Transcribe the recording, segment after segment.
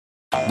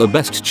the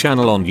best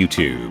channel on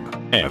YouTube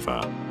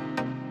ever.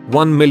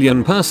 1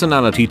 million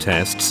personality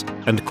tests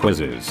and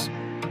quizzes.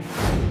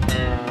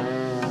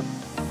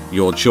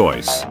 Your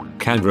choice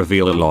can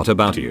reveal a lot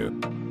about you.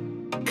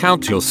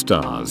 Count your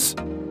stars.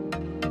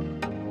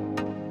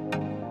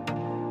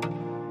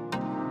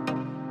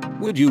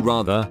 Would you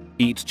rather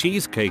eat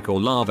cheesecake or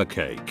lava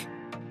cake?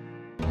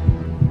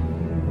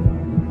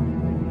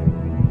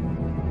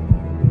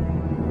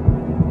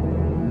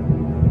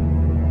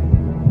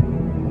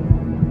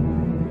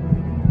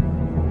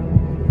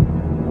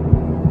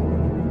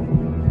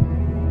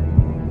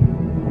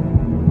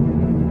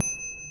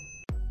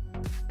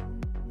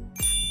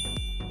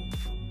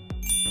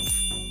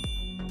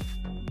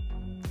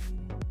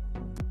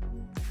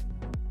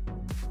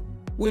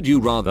 Would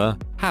you rather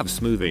have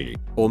smoothie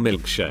or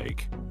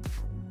milkshake?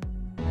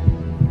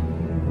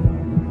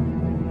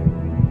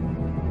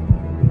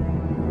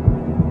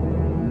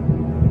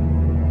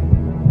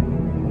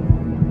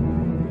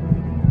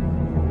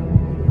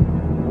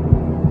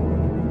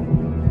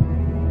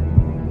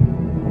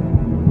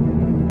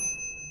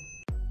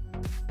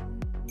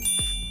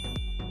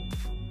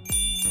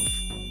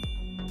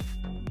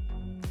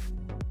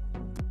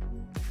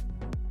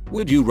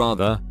 Would you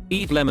rather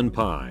eat lemon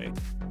pie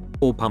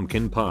or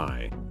pumpkin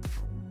pie?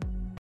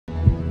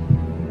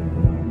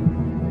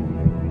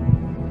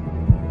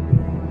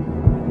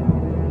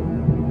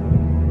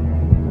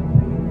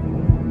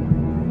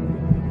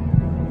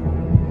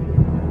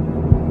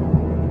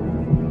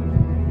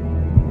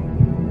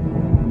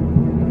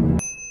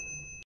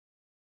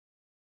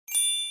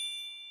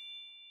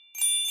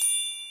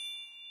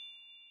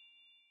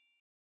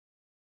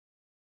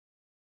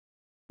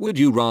 Would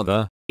you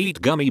rather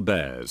eat gummy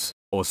bears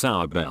or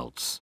sour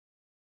belts?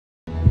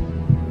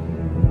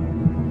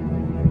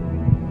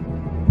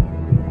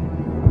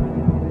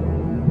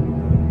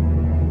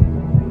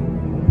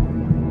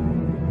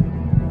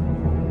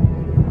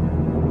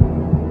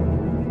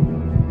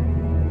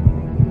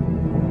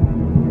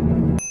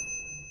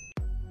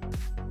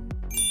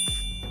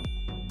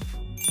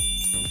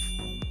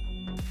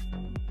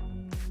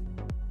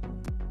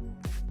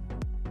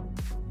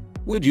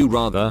 Would you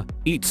rather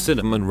eat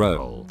cinnamon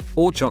roll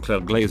or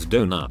chocolate glazed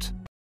donut?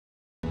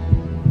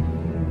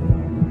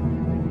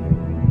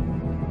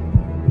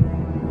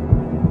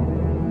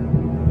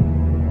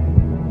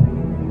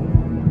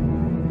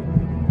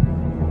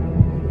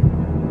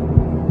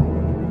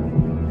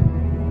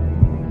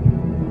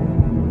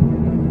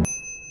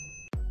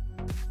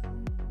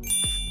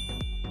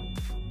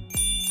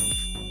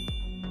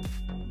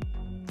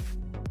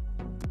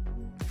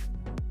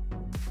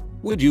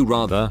 Would you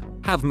rather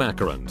have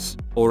macarons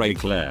or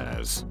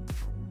eclairs?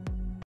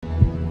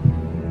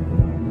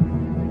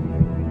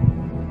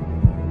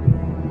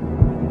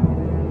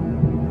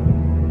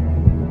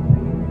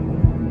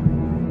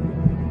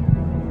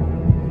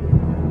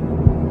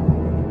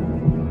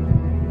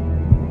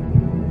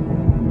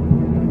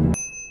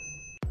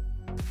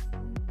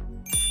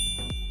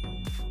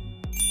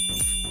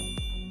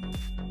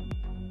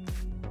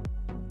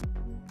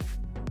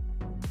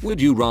 Would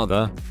you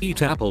rather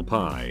eat apple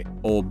pie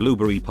or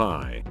blueberry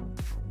pie?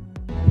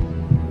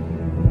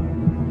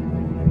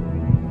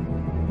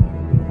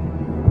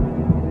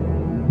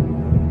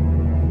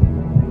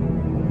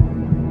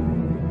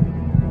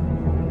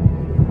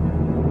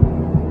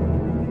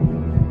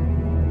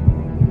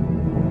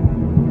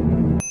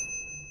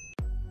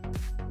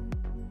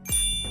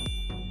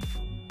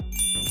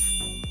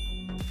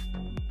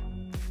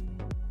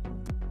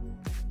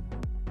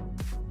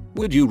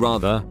 Would you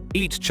rather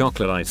eat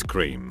chocolate ice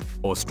cream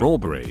or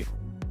strawberry?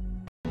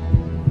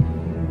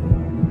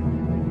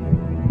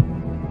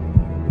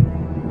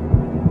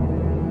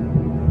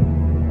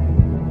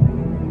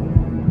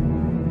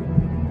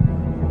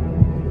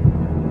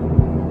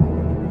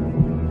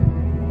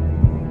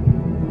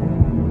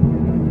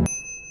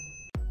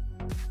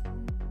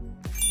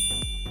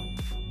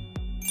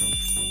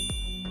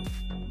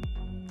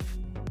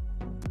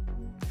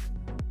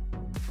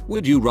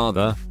 Would you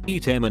rather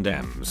eat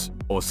M&Ms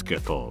or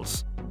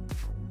Skittles?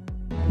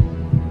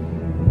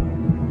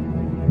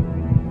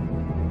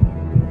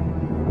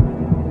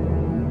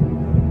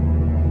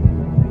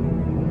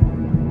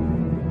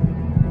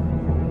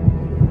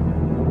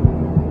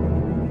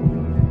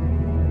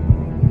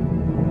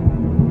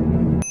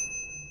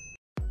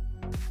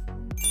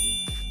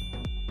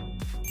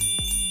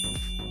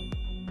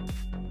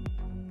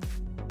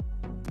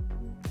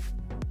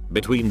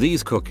 Between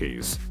these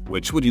cookies,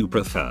 which would you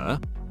prefer?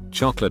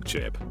 Chocolate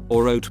chip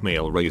or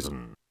oatmeal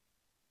raisin?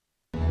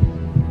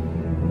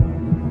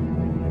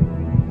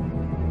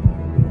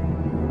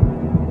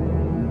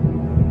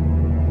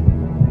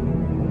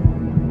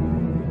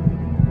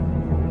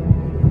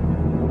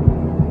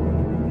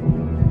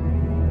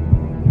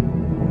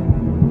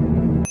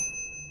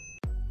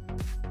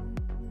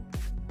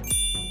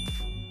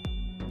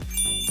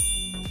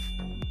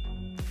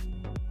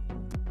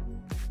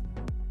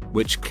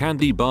 Which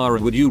candy bar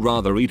would you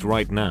rather eat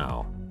right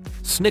now?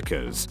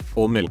 Snickers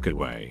or Milky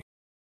Way?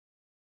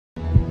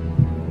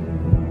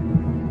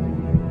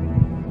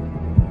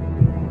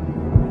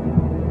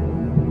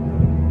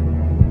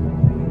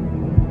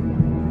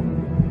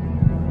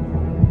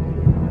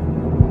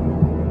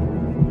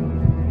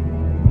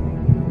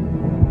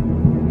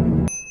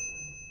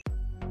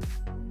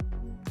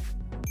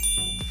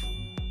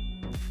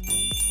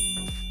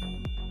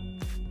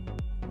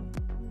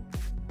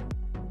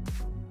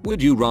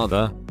 Would you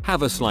rather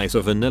have a slice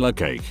of vanilla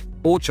cake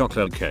or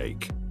chocolate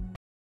cake?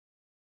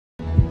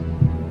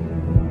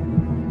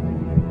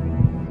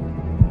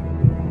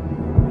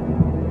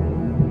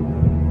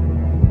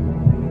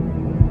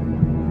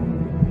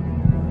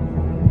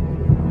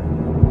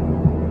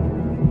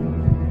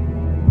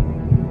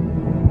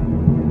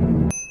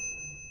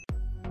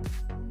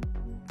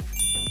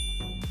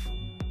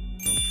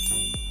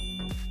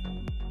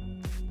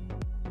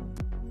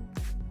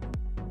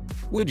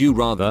 Would you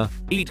rather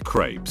eat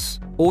crepes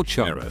or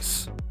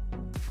churros?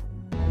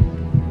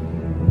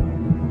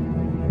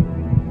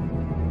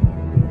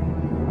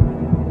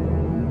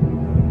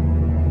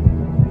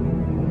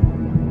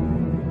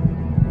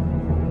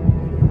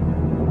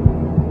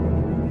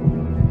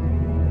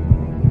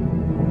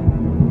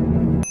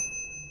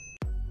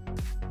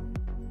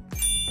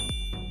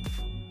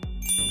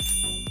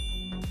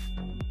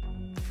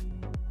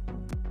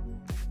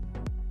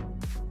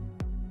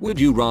 Would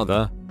you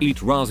rather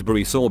eat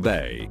raspberry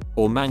sorbet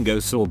or mango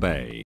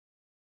sorbet?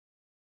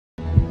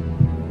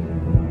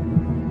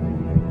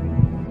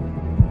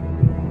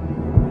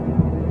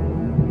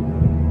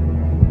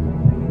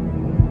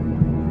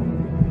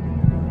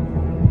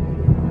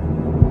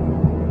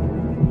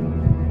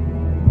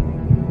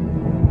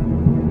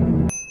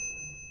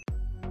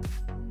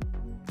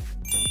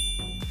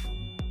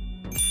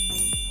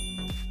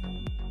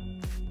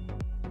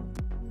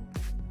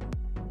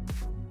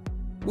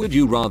 Would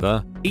you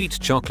rather eat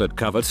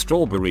chocolate-covered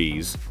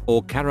strawberries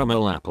or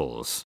caramel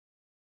apples?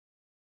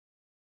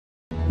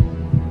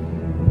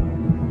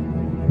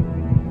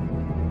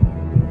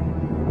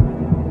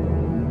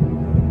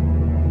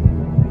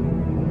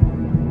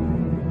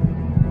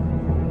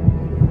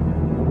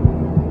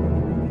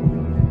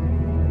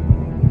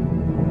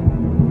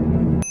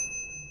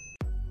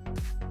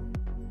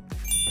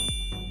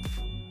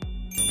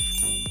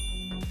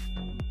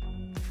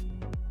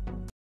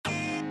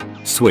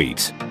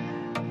 Sweet.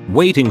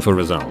 Waiting for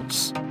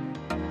results.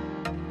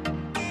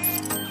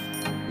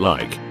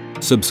 Like,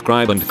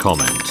 subscribe and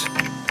comment.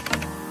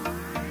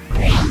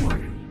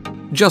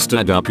 Just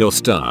add up your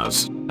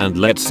stars and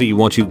let's see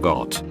what you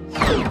got.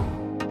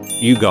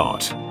 You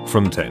got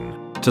from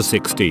 10 to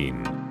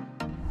 16.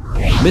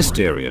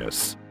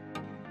 Mysterious.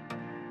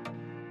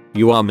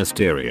 You are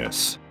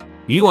mysterious.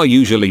 You are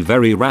usually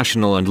very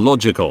rational and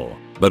logical,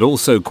 but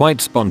also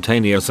quite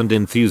spontaneous and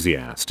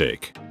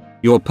enthusiastic.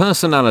 Your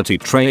personality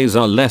traits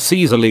are less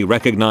easily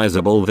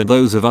recognizable than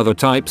those of other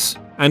types,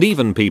 and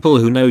even people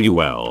who know you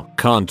well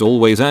can't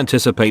always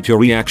anticipate your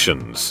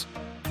reactions.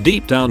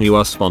 Deep down you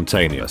are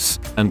spontaneous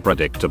and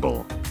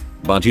predictable.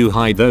 But you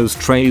hide those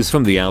traits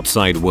from the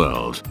outside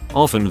world,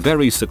 often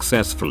very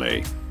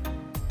successfully.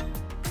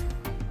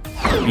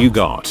 You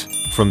got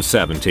from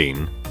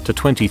 17 to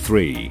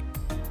 23.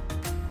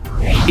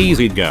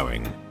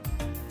 Easygoing.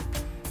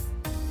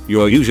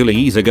 You are usually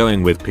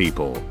easygoing with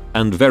people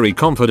and very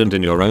confident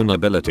in your own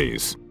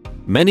abilities.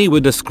 Many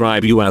would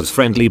describe you as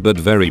friendly but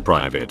very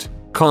private,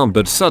 calm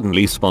but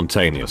suddenly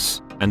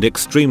spontaneous, and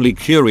extremely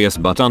curious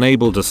but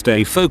unable to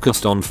stay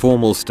focused on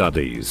formal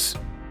studies.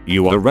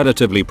 You are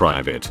relatively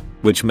private,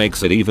 which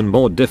makes it even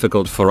more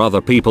difficult for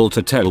other people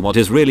to tell what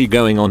is really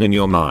going on in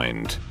your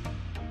mind.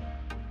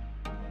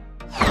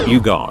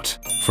 You got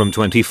from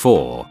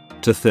 24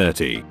 to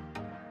 30.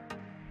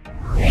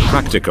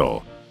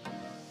 Practical.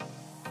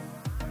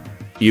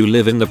 You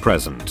live in the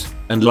present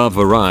and love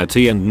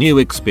variety and new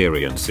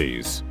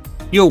experiences.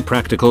 You're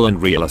practical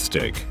and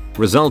realistic,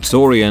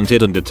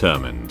 results-oriented and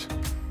determined.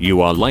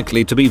 You are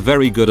likely to be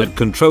very good at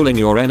controlling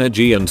your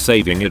energy and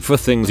saving it for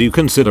things you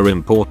consider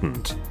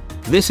important.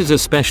 This is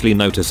especially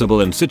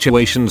noticeable in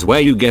situations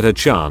where you get a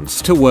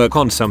chance to work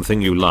on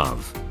something you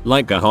love,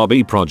 like a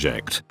hobby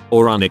project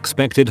or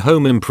unexpected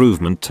home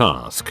improvement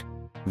task.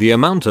 The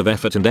amount of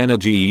effort and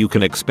energy you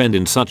can expend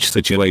in such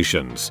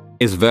situations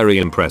is very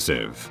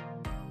impressive.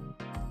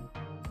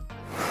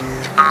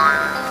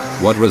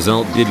 What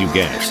result did you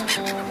get?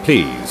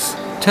 Please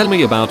tell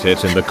me about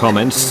it in the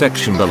comments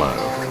section below.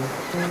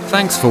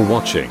 Thanks for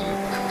watching.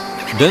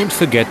 Don't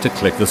forget to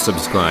click the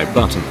subscribe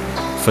button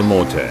for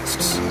more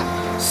tests.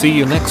 See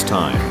you next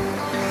time.